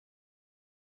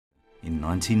In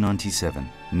 1997,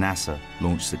 NASA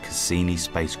launched the Cassini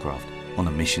spacecraft on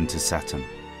a mission to Saturn,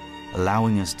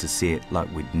 allowing us to see it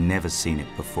like we'd never seen it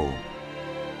before.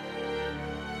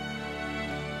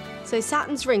 So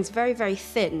Saturn's rings are very, very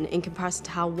thin in comparison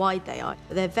to how wide they are.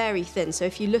 They're very thin, so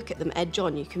if you look at them edge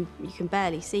on, you can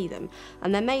barely see them.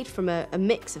 And they're made from a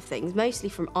mix of things, mostly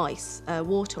from ice,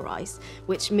 water ice,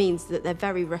 which means that they're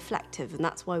very reflective, and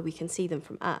that's why we can see them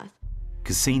from Earth.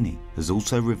 Cassini has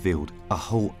also revealed a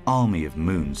whole army of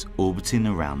moons orbiting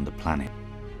around the planet.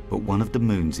 But one of the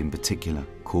moons in particular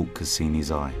caught Cassini's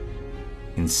eye,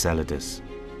 Enceladus.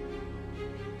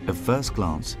 At first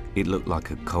glance, it looked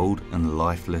like a cold and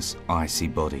lifeless, icy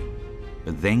body.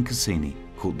 But then Cassini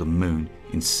caught the moon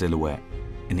in silhouette,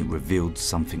 and it revealed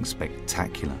something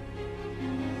spectacular.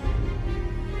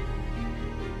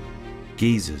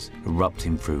 Geysers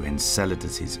erupting through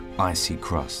Enceladus's icy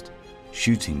crust,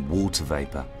 shooting water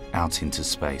vapor out into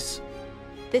space.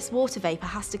 This water vapor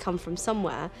has to come from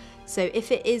somewhere, so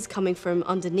if it is coming from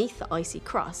underneath the icy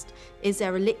crust, is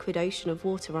there a liquid ocean of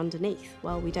water underneath?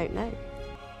 Well, we don't know.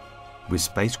 With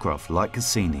spacecraft like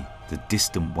Cassini, the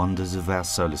distant wonders of our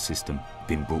solar system have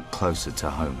been brought closer to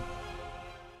home.